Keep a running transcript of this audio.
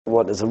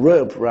there's a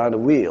rope around a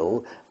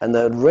wheel, and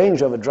the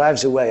Range Rover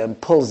drives away and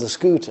pulls the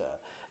scooter,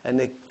 and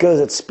it goes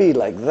at speed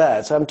like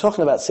that. So I'm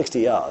talking about 60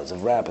 yards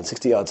of ramp and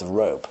 60 yards of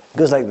rope. It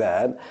goes like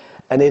that,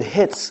 and it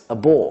hits a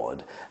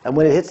board. And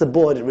when it hits the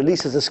board, it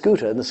releases the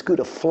scooter, and the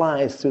scooter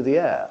flies through the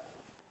air.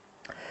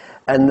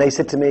 And they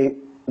said to me,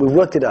 we've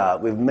worked it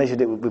out, we've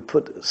measured it, we've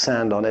put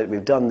sand on it,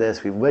 we've done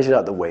this, we've measured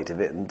out the weight of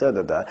it, and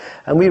da-da-da.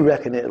 And we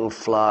reckon it'll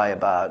fly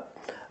about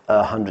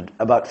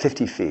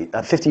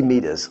 50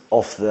 meters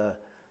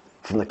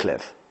from the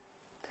cliff.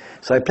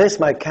 So I placed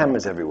my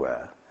cameras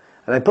everywhere,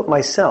 and I put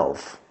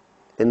myself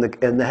in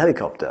the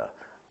helicopter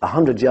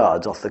 100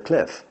 yards off the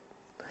cliff,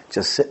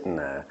 just sitting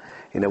there,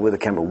 with the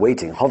camera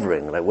waiting,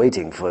 hovering, like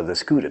waiting for the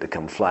scooter to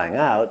come flying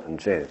out. And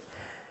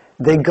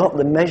they got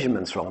the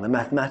measurements wrong, the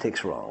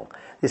mathematics wrong.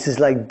 This is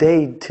like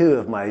day 2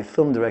 of my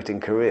film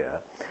directing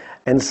career.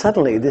 And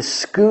suddenly this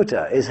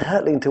scooter is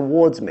hurtling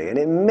towards me, and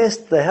it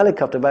missed the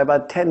helicopter by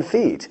about 10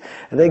 feet.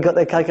 And they got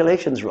their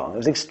calculations wrong. It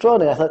was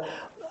extraordinary. I thought,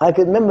 I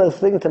could remember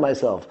thinking to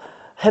myself,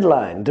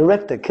 headline,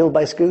 director killed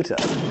by scooter.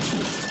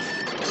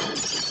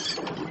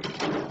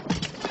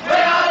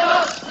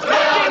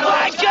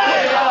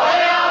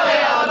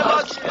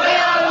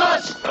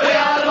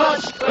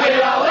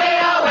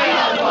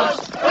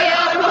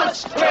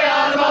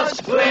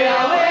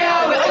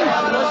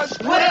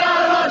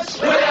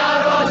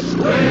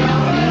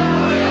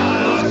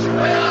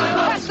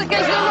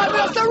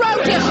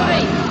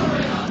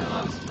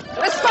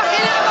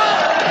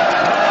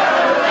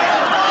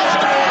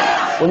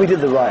 When we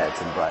did the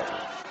riots in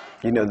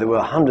Brighton, there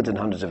were hundreds and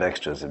hundreds of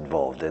extras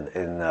involved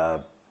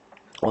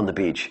on the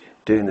beach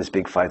doing this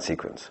big fight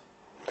sequence.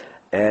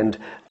 And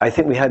I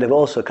think we had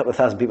also a couple of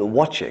thousand people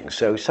watching,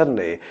 so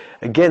suddenly,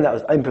 again, that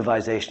was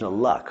improvisational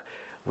luck.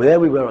 There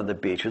we were on the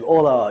beach with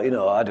all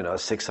our,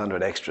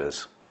 600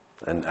 extras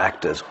and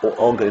actors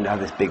all going to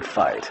have this big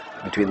fight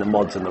between the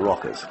mods and the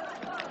rockers,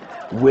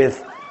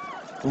 with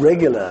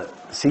regular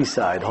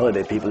seaside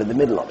holiday people in the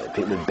middle of it,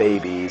 people with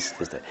babies.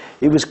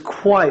 It was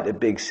quite a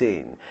big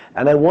scene,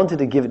 and I wanted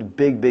to give it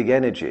big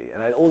energy,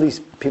 and I had all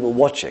these people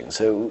watching,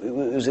 so it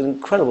was an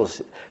incredible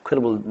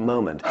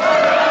moment.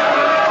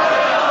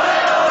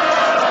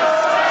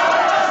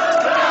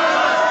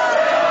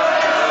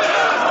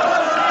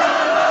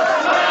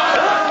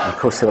 Of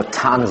course, there were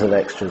tons of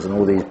extras, and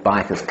all these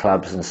bikers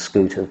clubs and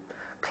scooter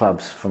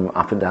clubs from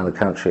up and down the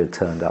country had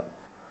turned up.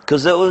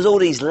 Because there was all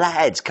these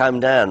lads come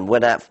down,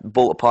 went out,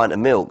 bought a pint of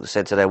milk,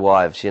 said to their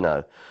wives,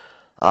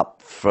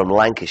 up from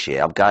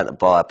Lancashire, I'm going to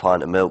buy a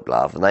pint of milk,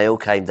 love, and they all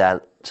came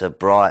down to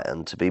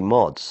Brighton to be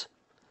mods.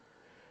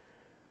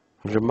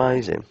 It was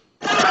amazing.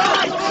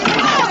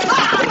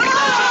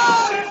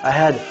 I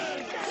had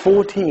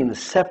 14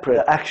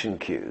 separate action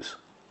cues.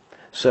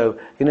 So,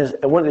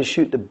 I wanted to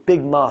shoot the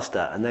big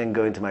master and then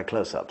go into my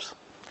close-ups.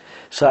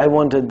 So I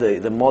wanted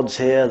the mods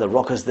here, the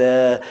rockers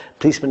there,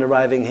 policemen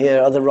arriving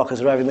here, other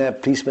rockers arriving there,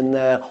 policemen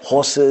there,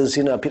 horses,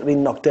 people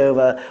being knocked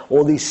over,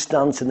 all these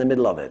stunts in the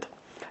middle of it.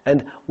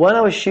 And when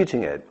I was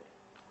shooting it,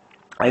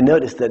 I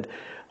noticed that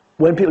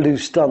when people do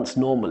stunts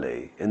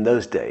normally, in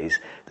those days,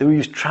 they would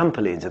use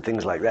trampolines and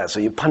things like that.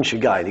 So you punch a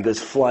guy and he goes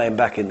flying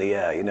back in the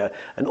air,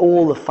 and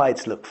all the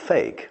fights look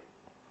fake.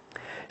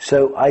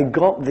 So I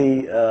got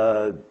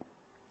the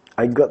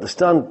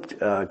stunt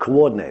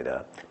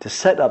coordinator to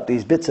set up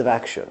these bits of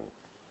action,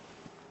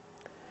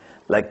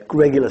 like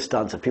regular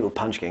stunts of people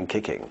punching and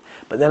kicking.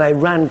 But then I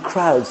ran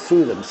crowds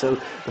through them, so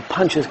the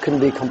punches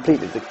couldn't be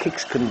completed, the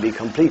kicks couldn't be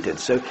completed.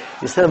 So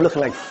instead of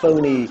looking like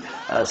phony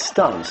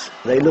stunts,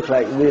 they look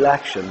like real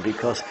action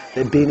because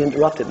they've been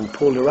interrupted and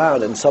pulled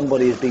around and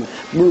somebody is being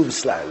moved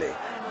slightly.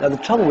 Now the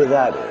trouble with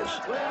that is,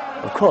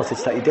 of course,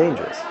 it's slightly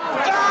dangerous.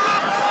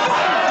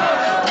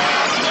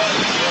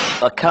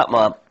 I cut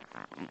my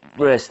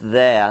wrist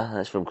there,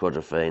 that's from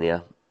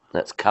Quadrophenia.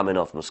 That's coming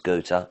off my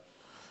scooter.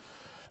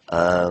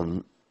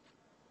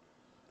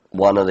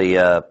 One of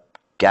the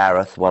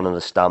Gareth, one of the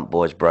stunt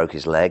boys, broke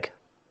his leg.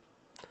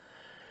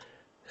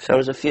 So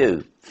there's a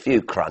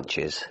few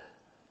crunches.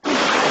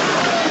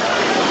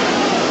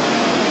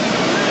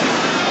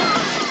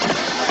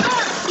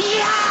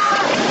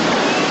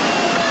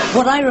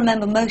 What I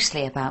remember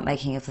mostly about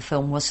making of the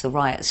film was the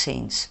riot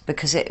scenes,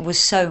 because it was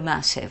so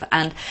massive,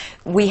 and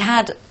we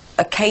had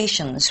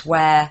occasions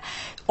where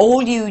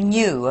all you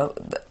knew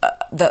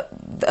that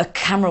a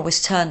camera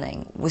was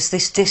turning was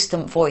this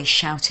distant voice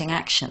shouting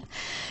action.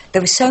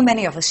 There were so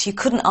many of us, you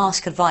couldn't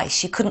ask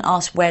advice, you couldn't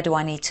ask where do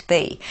I need to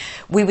be.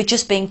 We were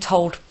just being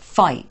told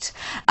fight.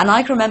 And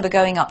I can remember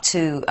going up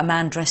to a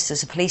man dressed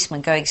as a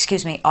policeman going,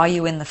 excuse me, are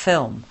you in the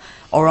film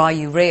or are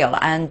you real?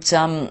 And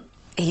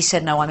he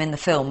said, no, I'm in the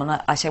film. And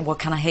I said, well,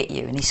 can I hit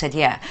you? And he said,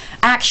 yeah.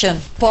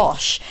 Action,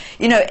 bosh.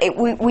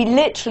 We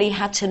literally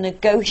had to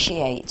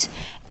negotiate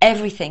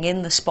everything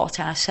in the spot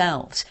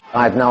ourselves.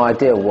 I had no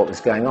idea what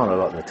was going on a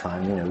lot of the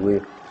time.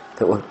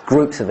 There were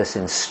groups of us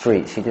in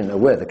streets. You didn't know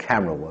where the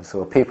camera was. There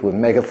were people with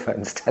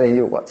megaphones telling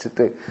you what to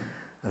do.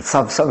 And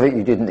something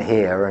you didn't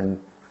hear, and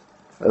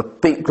a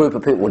big group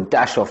of people would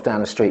dash off down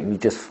the street and you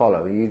just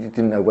follow. You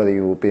didn't know whether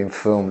you were being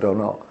filmed or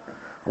not.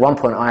 At one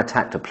point I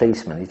attacked a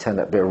policeman. He turned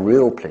out to be a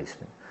real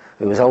policeman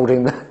who was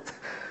holding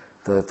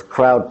the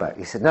crowd back.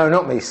 He said, "No,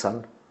 not me,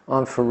 son.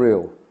 I'm for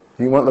real.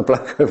 You want the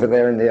bloke over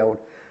there in the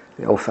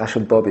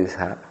old-fashioned Bobby's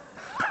hat?"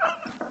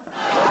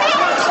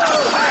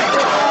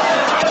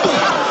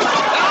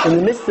 In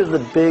the midst of the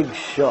big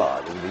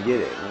shot in the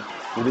beginning,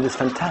 we did this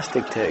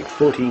fantastic take,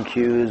 14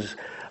 cues,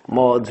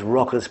 mods,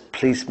 rockers,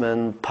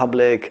 policemen,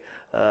 public,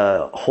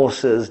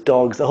 horses,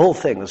 dogs, the whole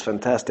thing was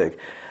fantastic.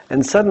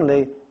 And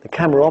suddenly, the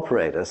camera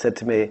operator said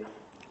to me,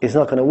 "It's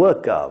not going to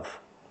work, Gov."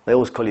 They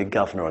always call you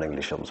governor on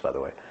English films, by the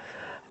way.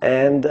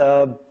 And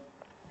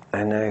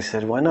I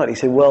said, "Why not?" He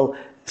said, "Well,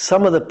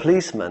 some of the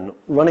policemen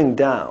running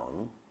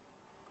down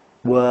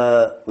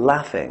were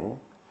laughing,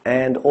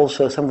 and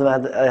also some of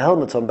them had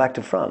helmets on back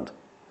to front.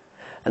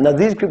 And now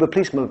these group of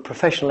policemen were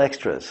professional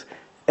extras.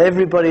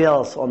 Everybody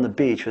else on the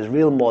beach was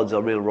real mods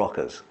or real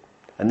rockers.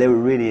 And they were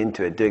really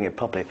into it, doing it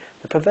properly.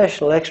 The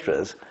professional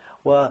extras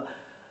were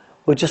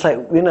just like,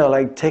 you know,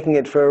 like taking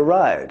it for a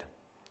ride."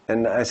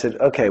 And I said,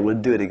 "Okay, we'll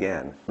do it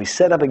again." We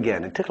set up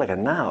again. It took like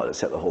an hour to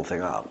set the whole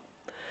thing up.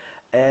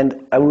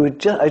 And I was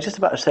just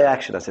about to say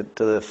action. I said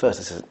to the first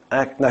assistant,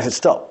 and I said,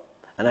 "Stop."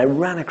 And I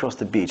ran across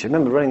the beach. I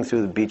remember running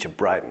through the beach of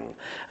Brighton,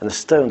 and the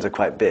stones are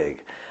quite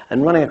big,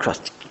 and running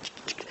across,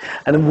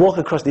 and then walk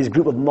across these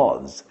group of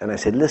mods. And I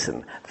said,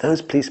 "Listen,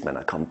 those policemen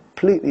are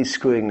completely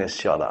screwing this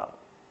shot up."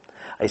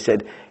 I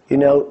said, "You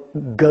know,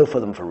 go for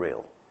them for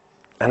real."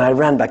 And I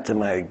ran back to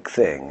my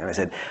thing, and I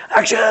said,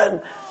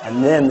 "Action!"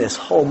 And then this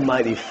whole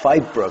mighty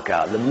fight broke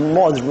out. The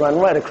mods ran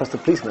right across the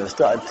policemen and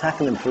started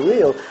attacking them for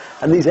real.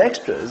 And these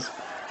extras,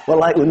 well,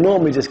 like we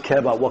normally just care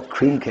about what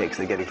cream cakes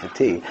they're getting for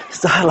tea,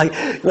 started like,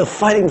 you know,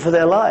 fighting for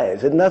their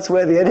lives. And that's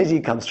where the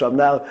energy comes from.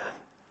 Now,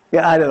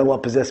 yeah, I don't know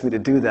what possessed me to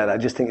do that. I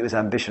just think it was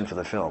ambition for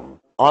the film.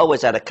 I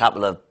always had a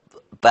couple of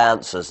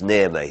bouncers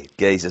near me,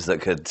 geezers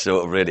that could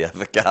sort of really have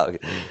a go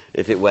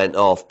if it went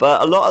off.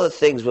 But a lot of the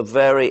things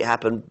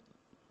happened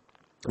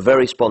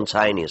very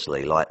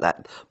spontaneously, like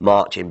that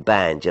marching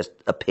band just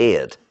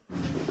appeared.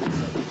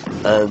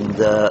 And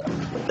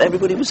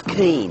everybody was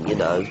keen, you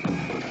know.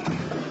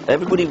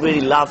 Everybody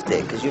really loved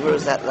it, because you were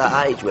at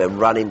that age where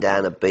running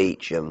down a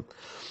beach and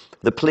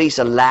the police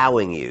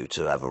allowing you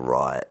to have a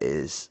riot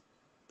is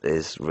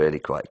really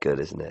quite good,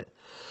 isn't it?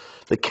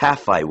 The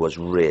cafe was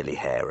really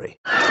hairy.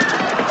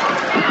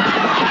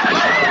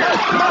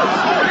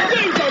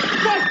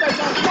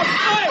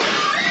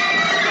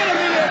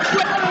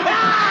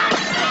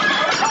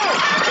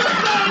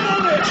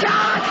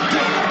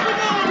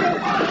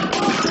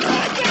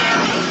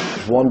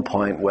 One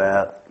point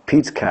where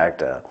Pete's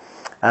character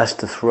asked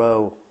to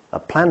throw a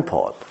plant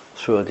pot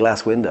through a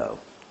glass window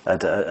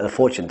at a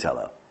fortune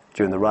teller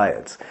during the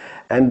riots.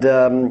 And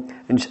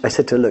I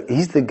said to her, "Look,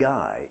 he's the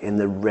guy in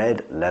the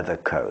red leather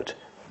coat,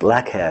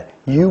 black hair.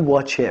 You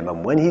watch him,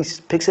 and when he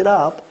picks it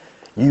up,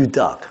 you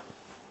duck."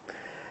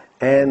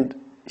 And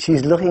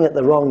she's looking at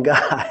the wrong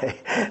guy.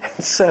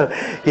 And so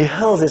he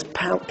hurls this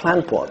plant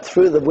pot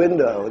through the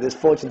window, this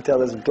fortune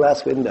teller's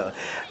glass window,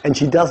 and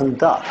she doesn't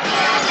duck.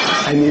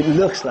 And it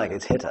looks like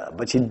it's hit her,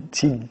 but she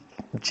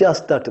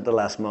just ducked at the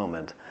last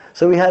moment.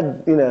 So we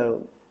had, you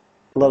know,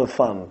 a lot of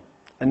fun.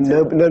 And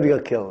nobody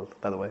got killed,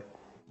 by the way.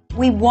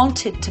 We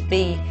wanted to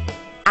be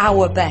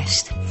our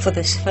best for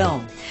this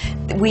film.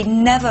 We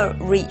never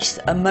reached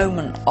a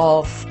moment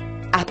of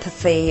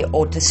apathy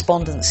or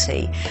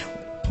despondency.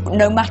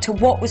 No matter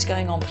what was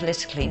going on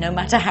politically, no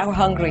matter how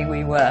hungry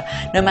we were,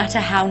 no matter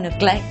how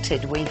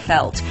neglected we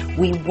felt,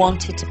 we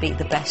wanted to be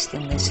the best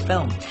in this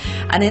film.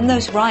 And in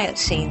those riot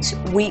scenes,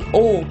 we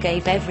all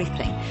gave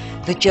everything.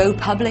 The Joe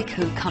public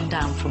who'd come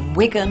down from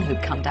Wigan,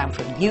 who'd come down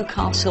from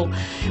Newcastle,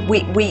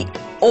 we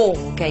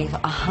all gave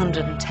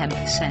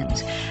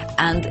 110%.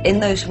 And in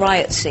those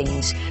riot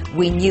scenes,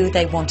 we knew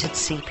they wanted to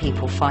see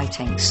people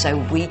fighting, so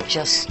we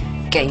just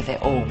gave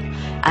it all.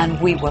 And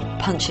we were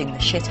punching the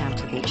shit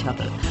out of each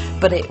other.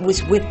 But it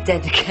was with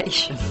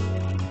dedication.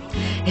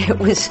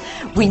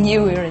 We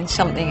knew we were in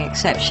something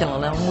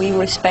exceptional, and we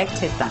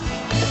respected that.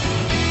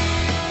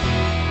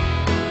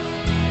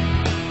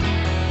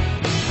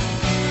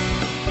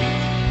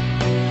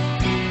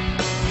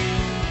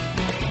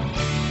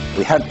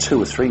 We had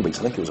 2 or 3 weeks,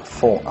 I think it was a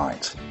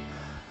fortnight,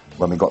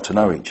 when we got to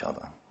know each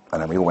other.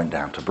 And then we all went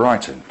down to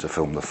Brighton to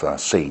film the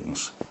first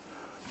scenes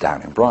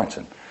down in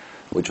Brighton,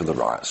 which were the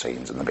riot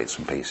scenes and the bits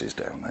and pieces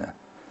down there.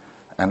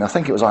 And I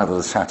think it was either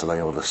the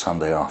Saturday or the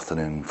Sunday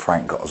afternoon,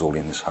 Frank got us all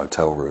in this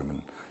hotel room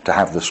and to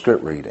have the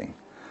script reading.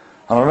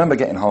 And I remember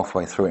getting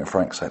halfway through it and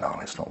Frank said, "Oh,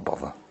 let's not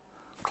bother,"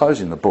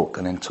 closing the book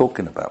and then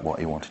talking about what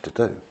he wanted to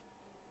do.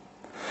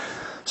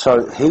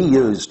 So he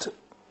used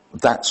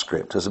that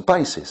script as a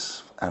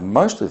basis. And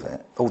most of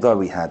it, although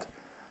we had,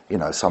 you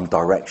know, some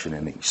direction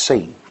in each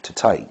scene to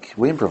take,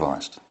 we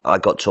improvised. I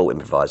got taught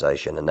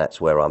improvisation, and that's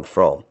where I'm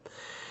from.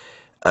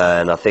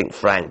 And I think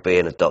Frank,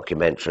 being a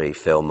documentary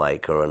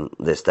filmmaker and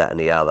this, that and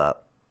the other,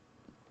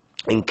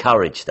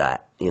 encouraged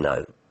that, you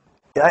know.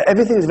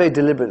 Everything is very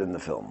deliberate in the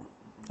film.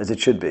 as it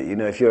should be. You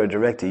know, if you're a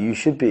director, you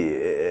should be,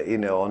 you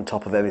know, on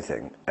top of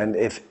everything. And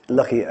if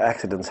lucky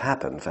accidents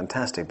happen,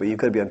 fantastic, but you've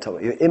got to be on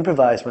top. You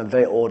improvise from a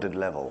very ordered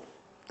level.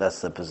 That's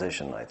the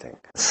position, I think.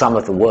 Some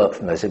of the work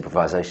from those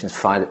improvisations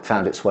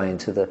found its way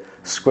into the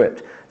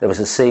script. There was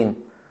a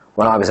scene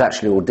when I was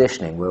actually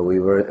auditioning where we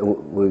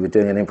were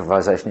doing an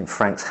improvisation in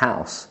Frank's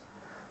house,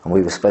 and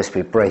we were supposed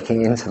to be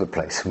breaking into the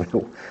place, and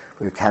we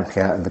were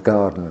camping out in the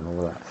garden and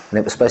all that. And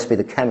it was supposed to be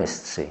the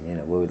chemist scene, you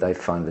know, where they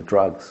find the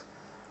drugs.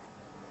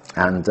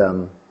 And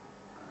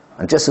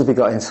just as we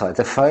got inside,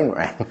 the phone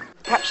rang.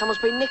 Perhaps someone's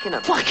been nicking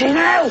them. Fucking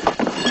hell!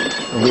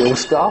 And we all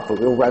startled,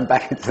 we all ran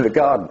back into the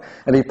garden.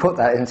 And he put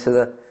that into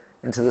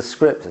the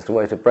script as a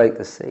way to break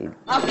the scene.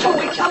 Oh,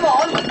 Tommy, come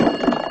on!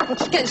 I'm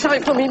just getting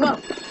something from him,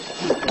 Mum.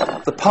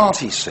 The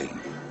party scene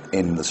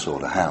in the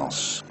sort of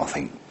house, I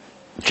think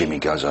Jimmy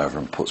goes over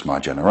and puts My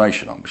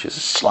Generation on, which is a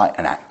slight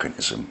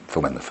anachronism for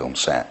when the film's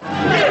set.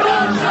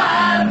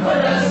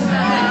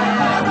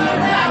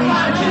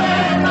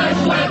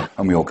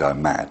 And we all go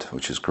mad,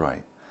 which is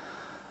great.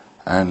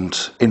 And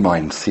in my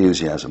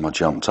enthusiasm, I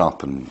jumped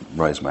up and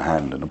raised my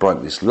hand and I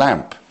broke this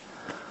lamp.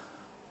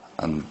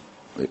 And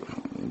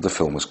the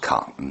film was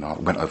cut, and I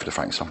went over to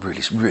Frank and said, I'm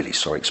really, really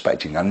sorry,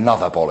 expecting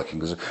another bollocking,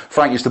 because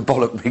Frank used to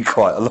bollock me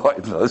quite a lot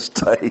in those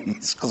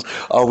days, because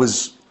I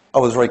was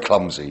very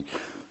clumsy,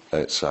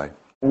 let's say.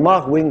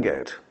 Mark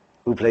Wingett,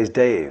 who plays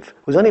Dave,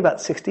 was only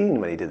about 16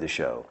 when he did the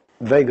show.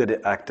 Very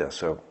good actor,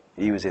 so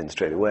he was in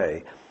straight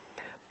away.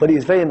 But he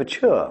was very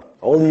immature.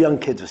 All the young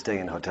kids were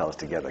staying in hotels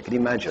together. Can you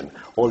imagine?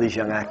 All these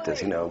young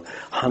actors, you know,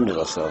 100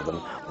 or so of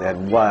them, they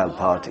had wild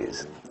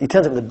parties. He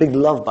turns up with a big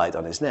love bite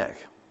on his neck.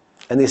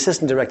 And the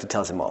assistant director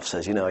tells him off,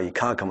 says, you know, you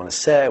can't come on a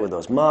set with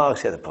those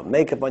marks, you have to put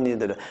makeup on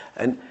you,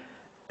 and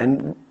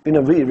you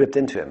know, really ripped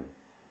into him.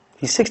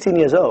 He's 16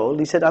 years old,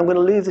 he said, I'm going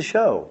to leave the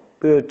show.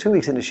 We were 2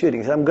 weeks into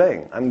shooting, he said, I'm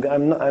going,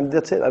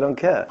 that's it, I don't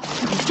care.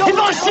 If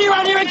I see you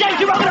around here again,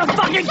 I'm going to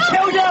fucking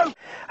kill you!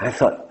 And I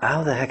thought,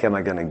 how the heck am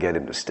I going to get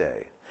him to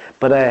stay?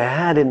 But I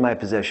had in my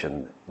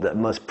possession the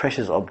most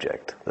precious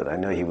object that I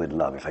know he would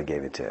love if I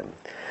gave it to him.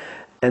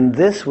 And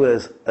this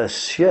was a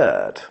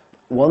shirt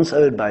once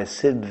owned by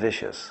Sid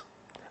Vicious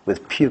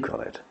with puke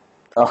on it.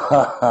 I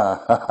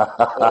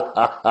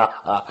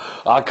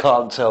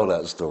can't tell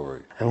that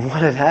story. And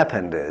what had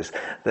happened is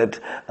that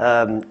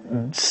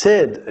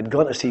Sid had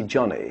gone to see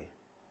Johnny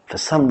for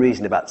some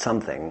reason about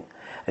something,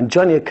 and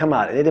Johnny had come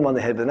out and hit him on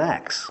the head with an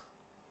axe.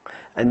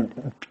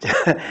 And,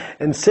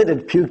 and Sid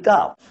had puked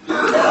up.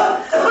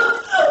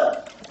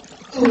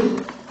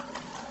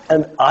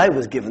 And I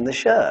was given the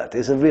shirt.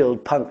 It's a real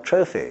punk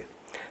trophy.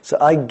 So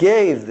I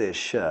gave this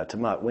shirt to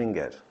Mark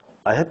Wingett.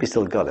 I hope he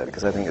still got it,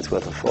 because I think it's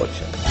worth a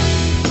fortune.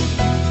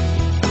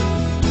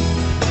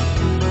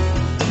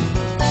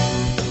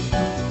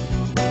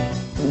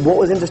 What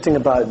was interesting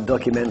about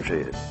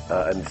documentary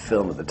and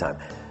film at the time,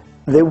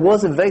 there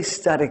was a very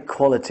static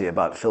quality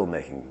about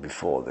filmmaking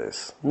before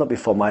this. Not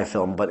before my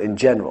film, but in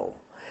general.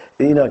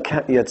 You know,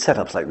 you had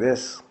setups like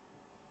this,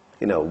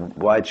 you know,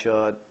 wide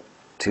shot,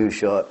 two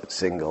shot,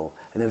 single,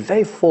 and they're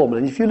very formal.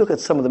 And if you look at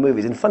some of the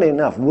movies, and funny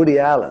enough, Woody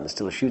Allen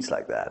still shoots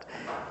like that.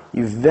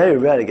 You very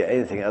rarely get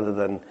anything other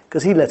than,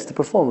 because he lets the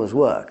performers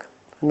work.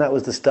 And that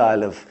was the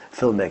style of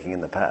filmmaking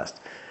in the past.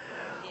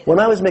 When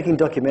I was making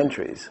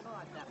documentaries,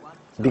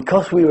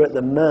 because we were at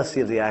the mercy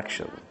of the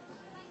action,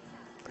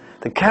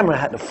 the camera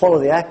had to follow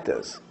the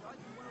actors.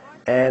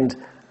 And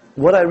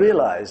what I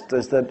realized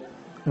was that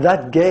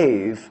that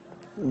gave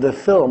the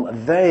film a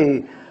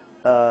very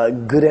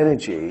good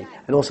energy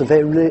and also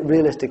very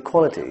realistic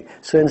quality.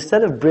 So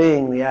instead of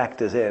bringing the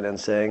actors in and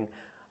saying,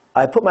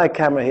 I put my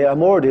camera here,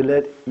 I'm already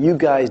lit, you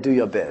guys do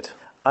your bit,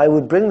 I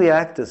would bring the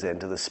actors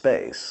into the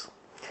space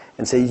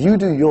and say, you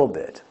do your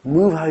bit,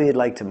 move how you'd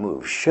like to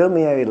move, show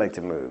me how you'd like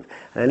to move.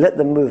 And I'd let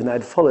them move, and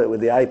I'd follow it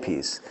with the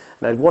eyepiece,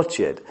 and I'd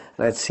watch it,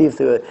 and I'd see if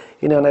they were,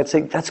 you know, and I'd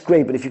say, that's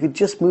great, but if you could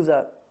just move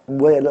that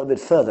way a little bit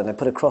further, and I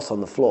put a cross on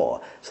the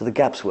floor so the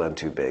gaps weren't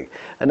too big.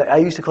 And I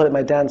used to call it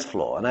my dance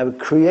floor, and I would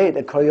create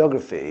a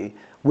choreography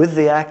with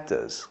the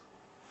actors.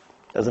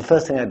 That was the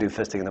first thing I'd do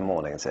first thing in the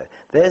morning, and say,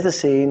 there's the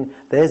scene,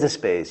 there's the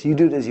space, you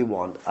do it as you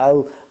want,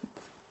 I'll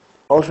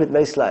alter it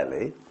very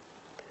slightly,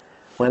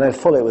 when I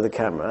follow it with the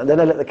camera, and then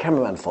I let the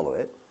cameraman follow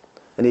it,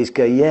 and he's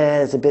go,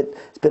 yeah, it's a bit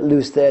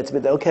loose there, it's a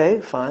bit there.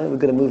 Okay, fine, we're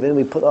going to move in,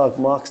 we put our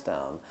marks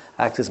down,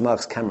 actors'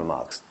 marks, camera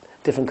marks,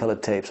 different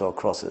coloured tapes or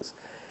crosses.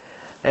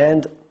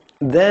 And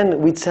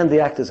then we'd send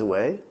the actors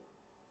away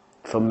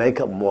for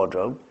makeup and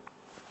wardrobe,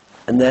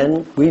 and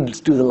then we'd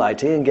do the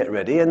lighting and get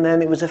ready, and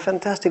then it was a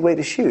fantastic way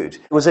to shoot.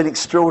 It was an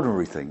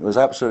extraordinary thing. It was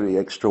absolutely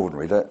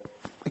extraordinary that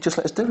he just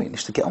let us do it,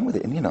 just to get on with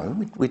it. And, you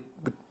know, we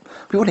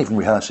wouldn't even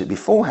rehearse it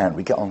beforehand.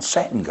 We'd get on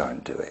set and go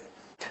and do it.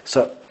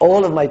 So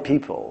all of my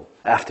people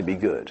have to be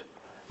good.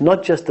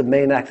 Not just the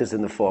main actors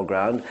in the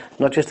foreground,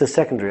 not just the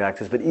secondary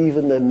actors, but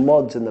even the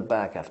mods in the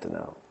back have to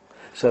know.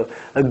 So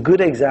a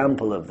good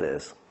example of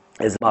this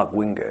is Mark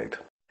Wingett.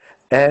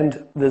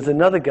 And there's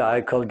another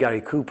guy called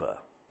Gary Cooper,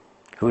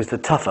 who is the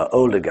tougher,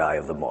 older guy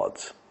of the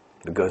mods,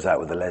 who goes out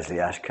with the Leslie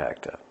Ash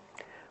character.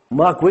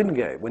 Mark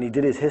Wingett, when he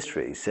did his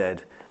history,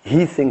 said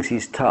he thinks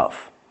he's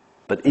tough,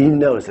 but he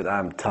knows that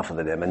I'm tougher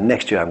than him, and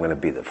next year I'm going to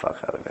beat the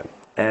fuck out of him.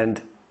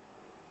 And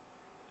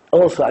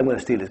also, I'm going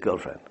to steal his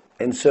girlfriend.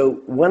 And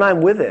so when I'm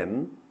with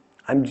him,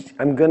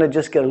 I'm going to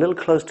just get a little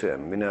close to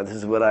him. You know, this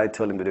is what I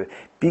told him to do.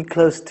 Be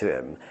close to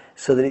him,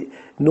 so that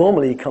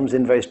normally he comes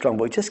in very strong,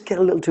 but just get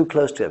a little too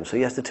close to him, so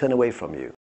he has to turn away from you.